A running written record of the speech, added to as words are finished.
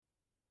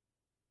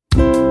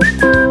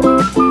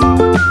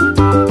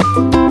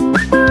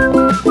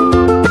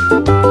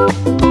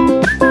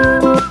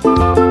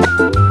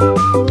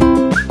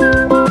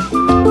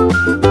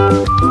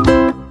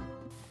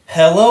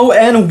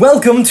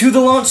Welcome to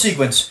The Launch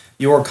Sequence,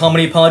 your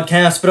comedy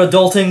podcast about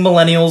adulting,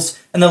 millennials,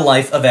 and the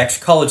life of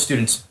ex-college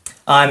students.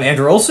 I'm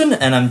Andrew Olson,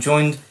 and I'm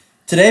joined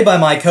today by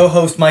my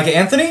co-host Micah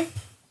Anthony.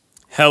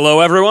 Hello,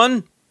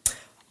 everyone.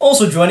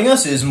 Also joining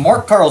us is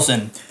Mark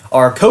Carlson,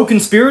 our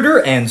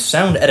co-conspirator and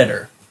sound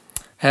editor.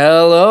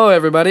 Hello,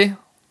 everybody.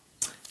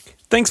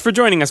 Thanks for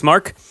joining us,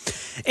 Mark.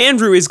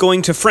 Andrew is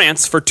going to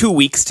France for 2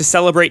 weeks to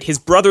celebrate his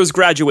brother's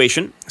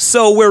graduation,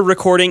 so we're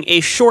recording a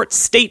short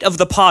State of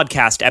the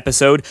Podcast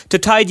episode to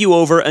tide you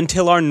over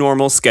until our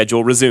normal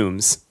schedule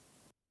resumes.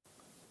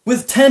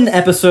 With 10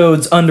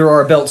 episodes under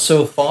our belt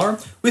so far,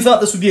 we thought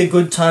this would be a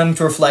good time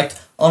to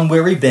reflect on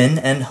where we've been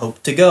and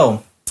hope to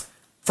go.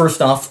 First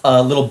off,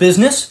 a little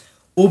business.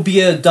 We'll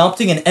be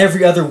adopting an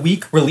every other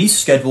week release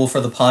schedule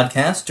for the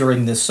podcast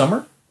during this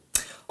summer.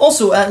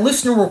 Also, at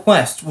listener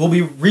request, we'll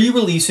be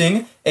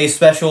re-releasing a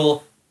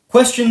special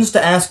Questions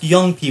to Ask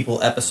Young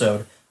People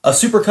episode, a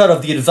supercut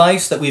of the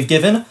advice that we've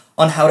given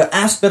on how to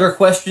ask better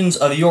questions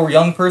of your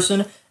young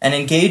person and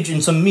engage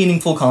in some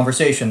meaningful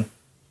conversation.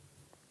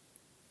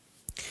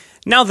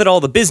 Now that all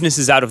the business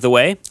is out of the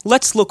way,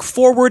 let's look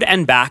forward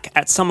and back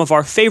at some of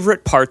our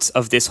favorite parts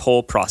of this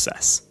whole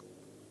process.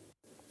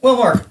 Well,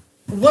 Mark,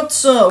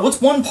 what's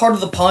one part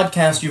of the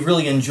podcast you've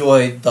really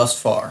enjoyed thus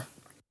far?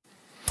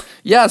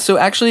 Yeah, so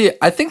actually,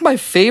 I think my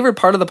favorite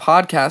part of the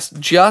podcast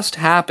just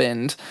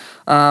happened.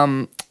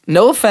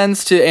 No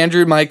offense to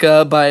Andrew and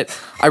Micah, but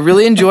I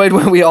really enjoyed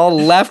when we all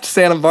left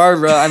Santa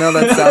Barbara. I know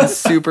that sounds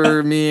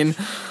super mean,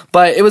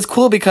 but it was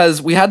cool because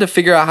we had to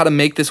figure out how to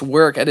make this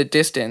work at a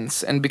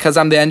distance. And because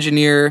I'm the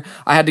engineer,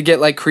 I had to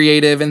get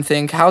creative and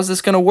think, how's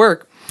this going to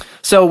work?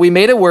 So we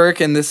made it work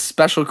in this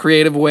special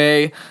creative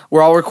way.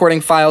 We're all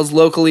recording files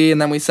locally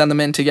and then we send them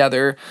in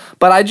together.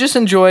 But I just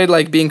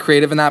enjoyed being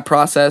creative in that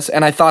process,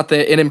 and I thought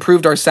that it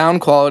improved our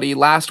sound quality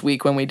last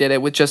week when we did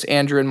it with just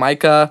Andrew and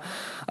Micah.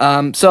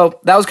 So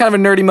that was kind of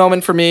a nerdy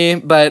moment for me,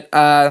 but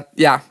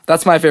yeah,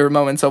 that's my favorite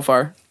moment so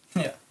far.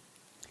 Yeah.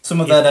 Some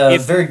of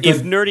that very good...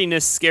 If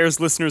nerdiness scares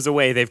listeners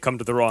away, they've come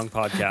to the wrong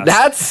podcast.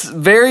 That's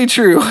very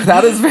true.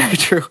 That is very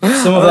true.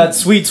 Some of that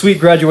sweet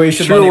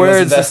graduation True money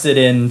words. was invested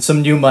in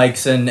some new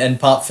mics and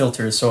pop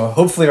filters, so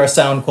hopefully our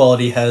sound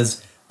quality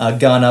has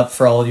gone up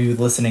for all you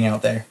listening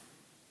out there.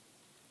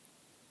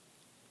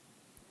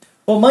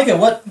 Well, Micah,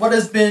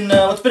 what's been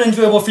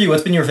enjoyable for you?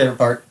 What's been your favorite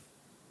part?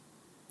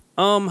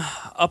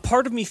 A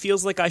part of me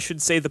feels like I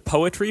should say the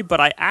poetry, but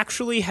I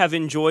actually have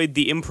enjoyed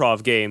the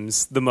improv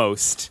games the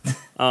most.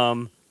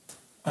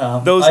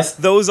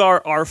 Those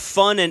are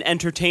fun and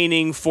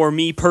entertaining for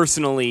me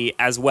personally,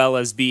 as well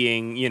as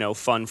being,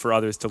 fun for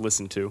others to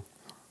listen to.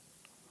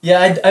 Yeah,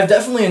 I've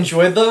definitely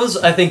enjoyed those.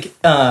 I think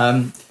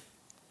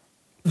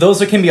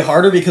those can be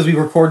harder because we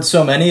record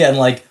so many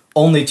and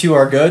only 2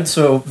 are good.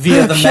 So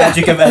via the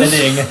magic of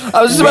editing,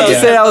 I was just about to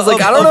say, I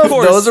don't know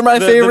if those are my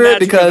favorite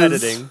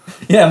because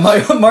yeah,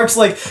 Mark's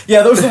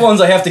those are the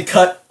ones I have to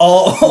cut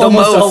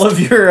almost all of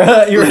your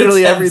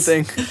literally attempts.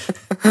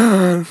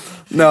 everything.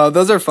 No,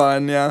 those are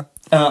fun. Yeah.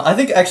 I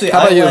think actually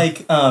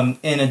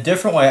in a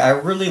different way, I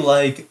really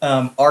like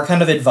our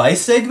kind of advice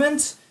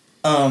segments,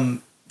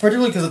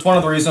 particularly because it's one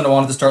of the reasons I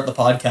wanted to start the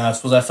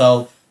podcast was I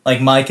felt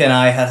like Mike and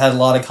I had a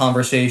lot of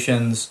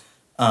conversations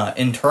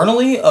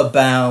internally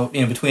about,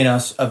 between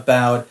us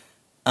about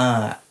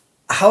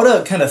how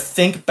to kind of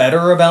think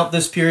better about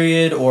this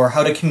period or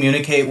how to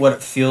communicate what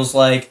it feels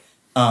like.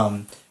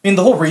 The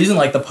whole reason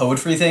the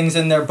poetry thing's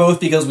in there, both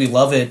because we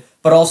love it,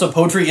 but also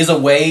poetry is a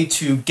way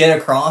to get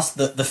across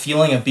the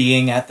feeling of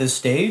being at this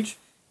stage.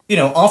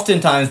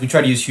 Oftentimes we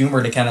try to use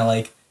humor to kind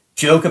of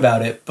joke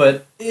about it,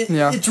 but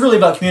it's really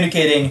about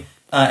communicating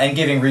and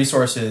giving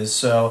resources.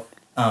 So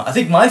I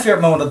think my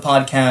favorite moment of the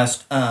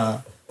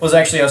podcast was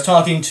actually I was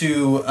talking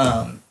to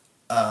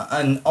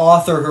an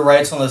author who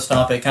writes on this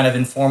topic kind of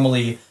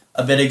informally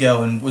a bit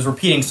ago and was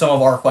repeating some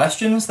of our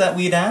questions that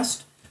we'd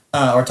asked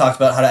or talked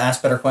about how to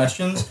ask better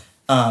questions.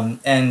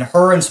 And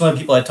her and some of the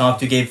people I talked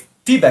to gave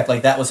feedback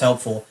that was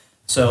helpful.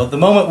 So the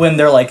moment when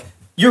they're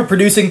you're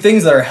producing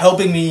things that are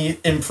helping me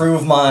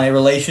improve my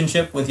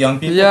relationship with young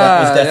people,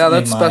 that was definitely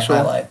that's my special.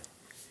 highlight.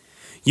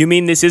 You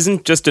mean this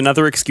isn't just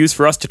another excuse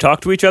for us to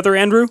talk to each other,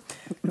 Andrew?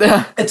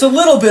 It's a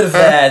little bit of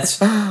that,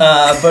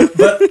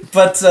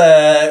 but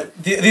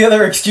the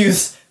other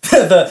excuse,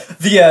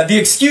 the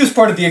excuse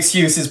part of the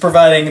excuse is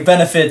providing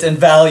benefit and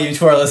value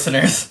to our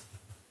listeners.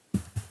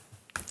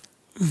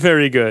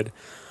 Very good.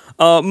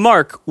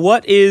 Mark,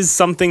 what is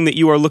something that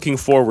you are looking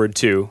forward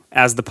to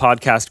as the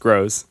podcast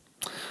grows?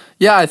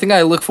 Yeah, I think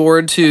I look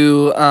forward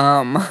to,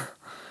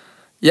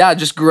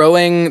 just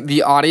growing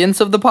the audience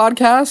of the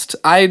podcast.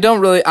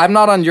 I'm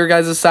not on your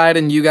guys' side,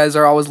 and you guys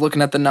are always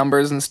looking at the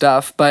numbers and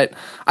stuff, but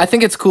I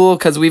think it's cool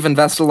because we've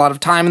invested a lot of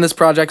time in this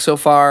project so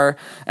far,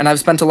 and I've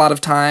spent a lot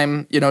of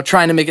time,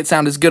 trying to make it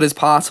sound as good as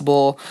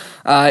possible.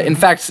 In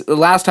fact, the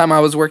last time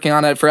I was working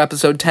on it for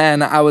episode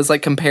 10, I was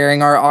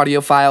comparing our audio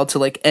file to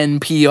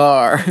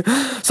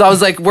NPR. So I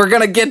was we're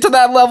going to get to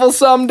that level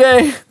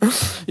someday.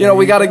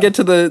 We got to get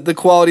to the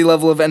quality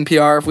level of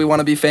NPR if we want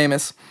to be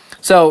famous.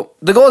 So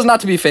the goal is not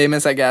to be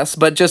famous, I guess,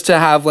 but just to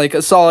have like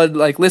a solid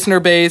like listener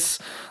base.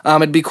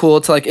 It'd be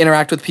cool to like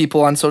interact with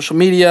people on social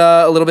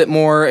media a little bit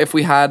more if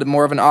we had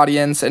more of an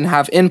audience and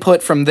have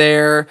input from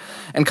there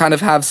and kind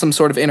of have some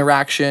sort of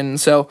interaction.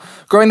 So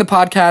growing the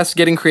podcast,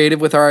 getting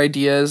creative with our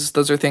ideas,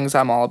 those are things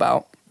I'm all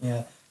about.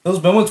 Yeah.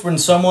 Those moments when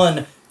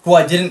someone who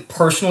I didn't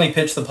personally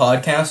pitch the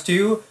podcast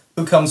to,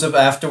 who comes up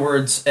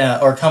afterwards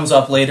or comes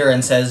up later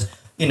and says,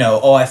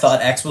 oh, I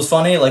thought X was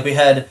funny. Like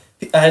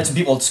I had some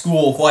people at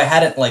school who I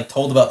hadn't like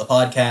told about the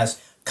podcast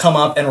come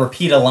up and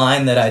repeat a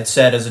line that I'd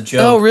said as a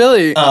joke. Oh,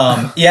 really?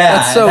 Yeah,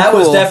 that's so that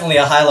cool. was definitely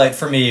a highlight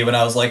for me when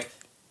I was like,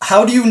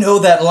 how do you know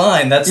that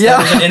line? That was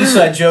an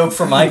inside joke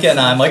for Micah and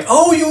I. I'm like,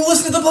 oh, you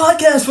listened to the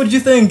podcast. What did you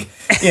think?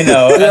 And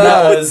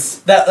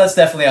that's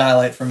definitely a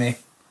highlight for me.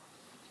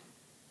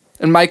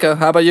 And Micah,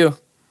 how about you?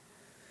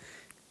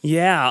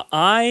 Yeah,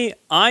 I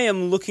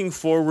am looking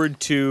forward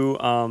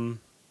to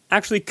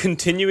actually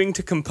continuing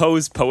to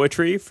compose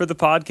poetry for the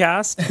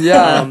podcast.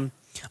 Yeah.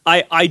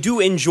 I do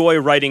enjoy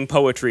writing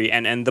poetry,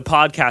 and the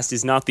podcast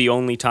is not the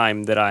only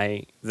time that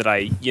I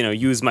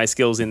use my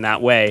skills in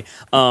that way.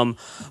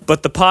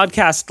 But the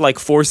podcast like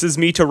forces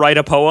me to write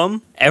a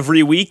poem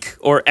every week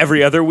or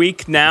every other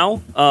week now,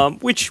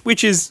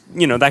 which is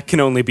that can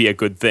only be a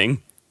good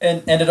thing.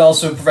 And it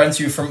also prevents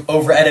you from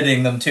over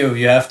editing them too.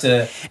 You have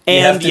to.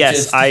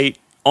 I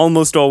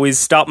almost always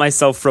stop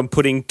myself from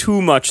putting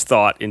too much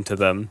thought into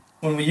them.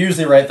 When we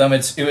usually write them,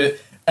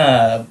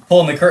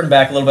 pulling the curtain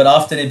back a little bit.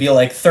 Often it'd be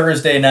like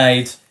Thursday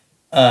night,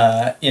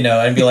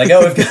 and be like,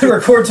 oh, we've got to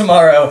record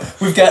tomorrow.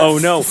 We've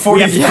got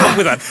 40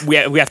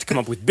 we have to come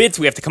up with bits.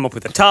 We have to come up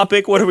with a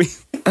topic. What are we?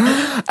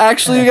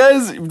 Actually, you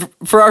guys,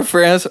 for our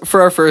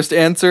first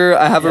answer,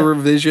 I have a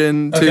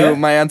revision to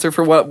my answer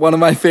for what one of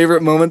my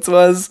favorite moments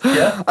was.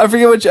 Yeah. I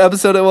forget which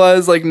episode it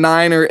was, like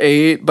 9 or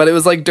 8, but it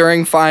was like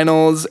during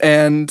finals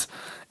and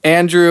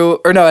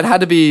it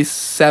had to be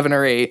 7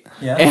 or 8.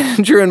 Yeah.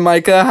 Andrew and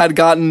Micah had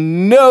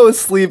gotten no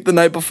sleep the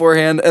night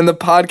beforehand, and the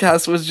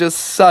podcast was just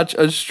such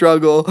a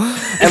struggle.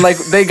 And like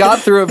they got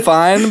through it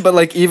fine, but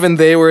like even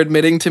they were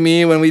admitting to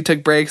me when we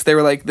took breaks, they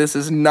were like, "This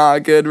is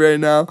not good right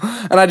now,"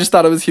 and I just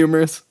thought it was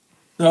humorous.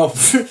 No.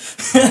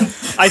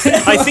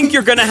 I think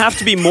you're gonna have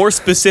to be more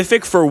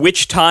specific for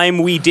which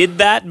time we did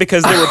that,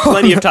 because there were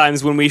plenty of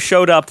times when we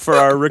showed up for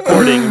our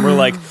recording and we're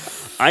like,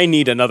 I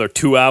need another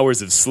 2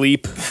 hours of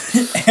sleep.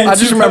 I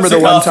just remember the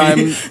one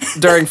time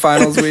during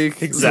finals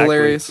week. Exactly. It was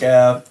hilarious.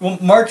 Yeah. Well,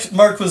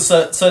 Mark was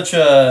such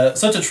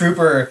a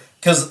trooper,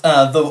 because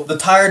the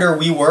tireder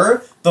we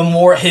were, the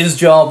more his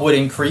job would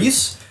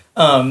increase.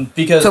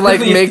 Because to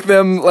make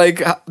them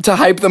to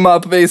hype them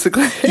up,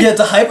 basically. Yeah,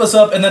 to hype us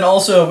up, and then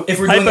also if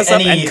we're hype doing us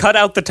up and cut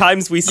out the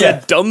times we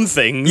said dumb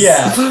things.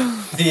 Yeah.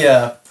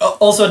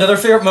 Also, another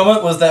favorite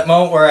moment was that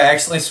moment where I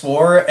accidentally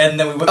swore, and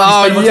then we spent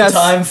a bunch of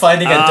time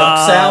finding a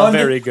duck sound.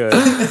 Very good.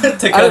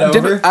 To cut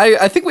over.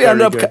 I think we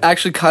ended up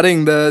actually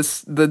cutting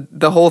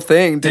the whole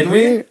thing. Did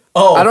we?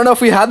 Oh, I don't know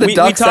if we had the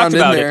duck sound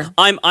in there.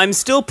 I'm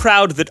still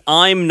proud that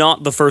I'm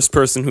not the first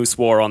person who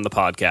swore on the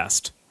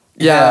podcast.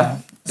 Yeah.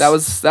 That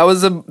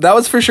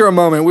was for sure a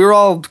moment. We were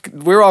all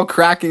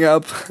cracking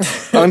up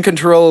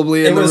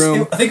uncontrollably in the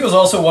room. I think it was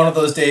also one of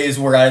those days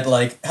where I'd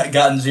had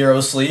gotten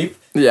zero sleep.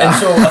 Yeah.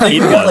 And so I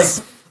think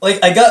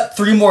I got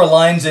 3 more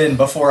lines in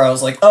before I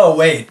was like, oh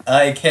wait,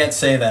 I can't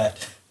say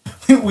that.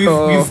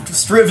 We've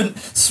striven.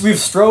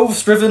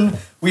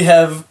 We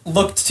have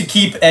looked to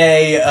keep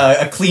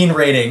a clean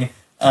rating,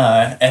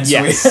 and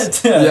so we had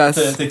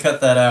to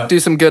cut that out. Do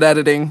some good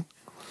editing.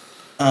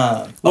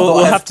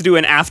 We'll have to do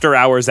an after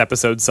hours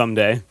episode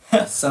someday.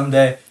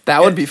 Someday.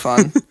 That would be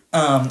fun.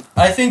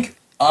 I think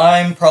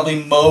I'm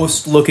probably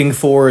most looking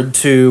forward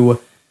to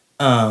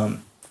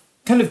kind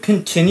of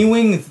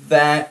continuing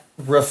that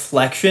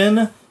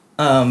reflection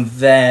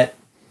that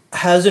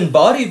has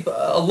embodied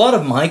a lot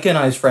of Mike and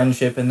I's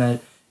friendship, and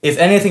that if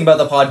anything about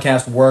the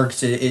podcast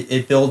works,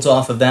 it builds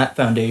off of that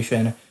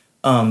foundation.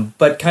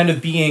 But kind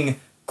of being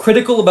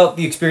critical about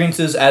the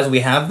experiences as we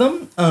have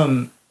them.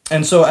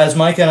 And so as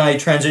Mike and I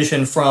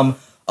transition from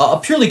a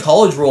purely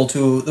college role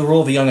to the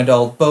role of a young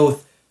adult,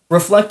 both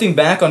reflecting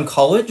back on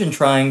college and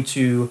trying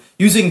to,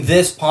 using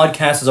this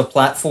podcast as a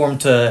platform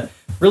to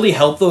really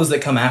help those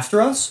that come after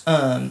us.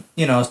 I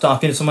was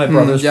talking to some of my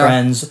brother's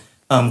friends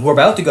who are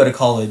about to go to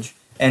college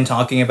and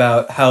talking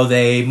about how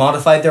they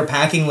modified their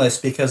packing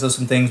list because of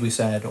some things we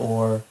said,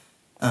 or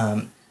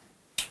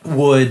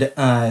would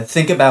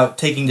think about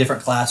taking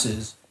different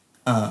classes.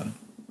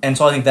 And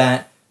so I think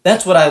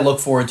that's what I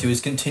look forward to,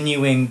 is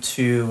continuing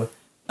to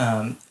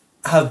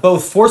have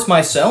both forced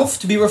myself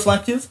to be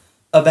reflective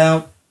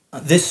about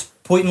this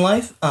point in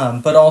life,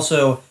 but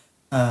also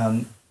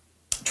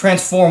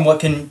transform what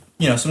can,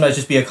 sometimes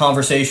just be a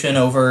conversation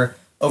over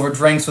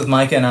drinks with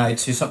Micah and I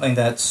to something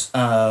that's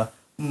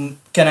can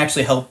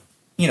actually help,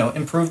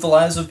 improve the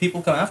lives of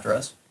people who come after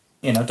us.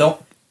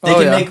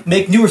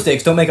 Make new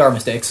mistakes, don't make our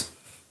mistakes.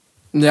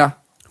 Yeah.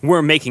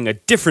 We're making a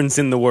difference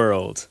in the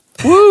world.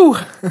 Woo!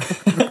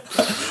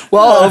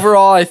 Well,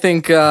 overall, I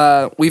think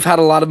we've had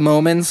a lot of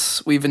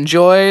moments we've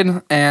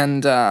enjoyed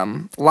and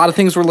a lot of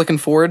things we're looking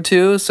forward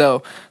to.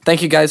 So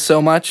thank you guys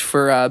so much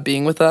for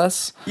being with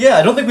us. Yeah,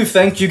 I don't think we've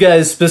thanked you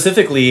guys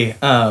specifically,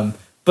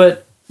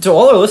 but to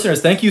all our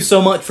listeners, thank you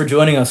so much for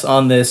joining us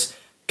on this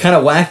kind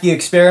of wacky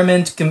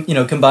experiment,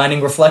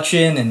 combining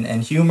reflection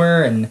and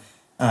humor and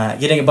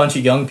getting a bunch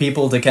of young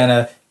people to kind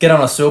of get on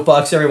a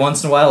soapbox every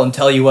once in a while and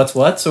tell you what's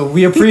what. So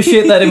we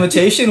appreciate that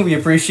invitation. We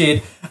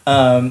appreciate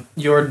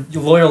your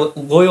loyal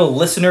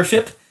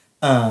listenership.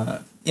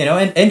 And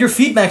your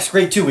feedback's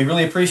great too. We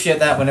really appreciate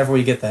that whenever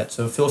we get that.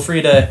 So feel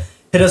free to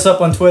hit us up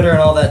on Twitter and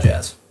all that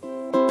jazz.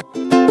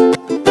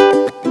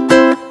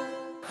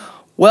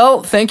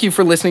 Well, thank you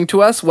for listening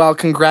to us while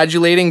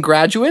congratulating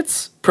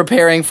graduates,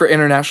 preparing for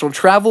international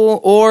travel,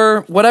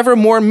 or whatever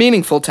more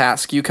meaningful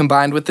task you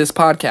combined with this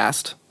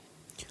podcast.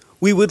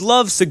 We would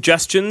love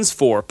suggestions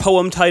for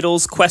poem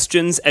titles,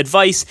 questions,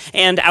 advice,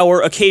 and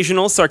our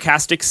occasional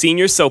sarcastic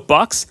senior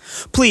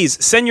soapbox.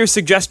 Please send your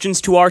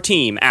suggestions to our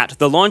team at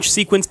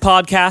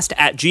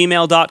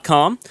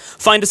thelaunchsequencepodcast@gmail.com.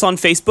 Find us on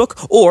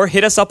Facebook or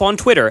hit us up on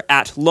Twitter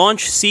at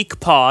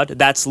launchseqpod.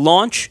 That's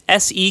launch,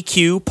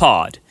 SEQ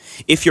pod.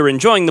 If you're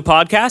enjoying the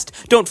podcast,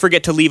 don't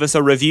forget to leave us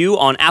a review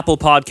on Apple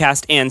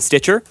Podcast and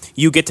Stitcher.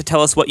 You get to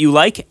tell us what you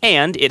like,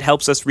 and it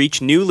helps us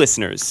reach new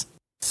listeners.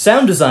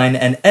 Sound design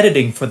and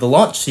editing for the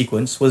launch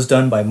sequence was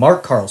done by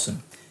Mark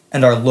Carlson,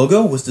 and our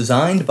logo was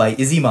designed by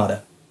Izzy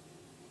Mata.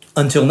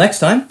 Until next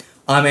time,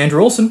 I'm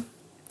Andrew Olson.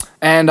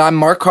 And I'm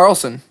Mark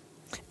Carlson.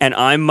 And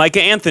I'm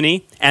Micah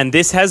Anthony, and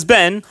this has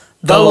been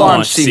The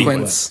Launch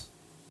Sequence.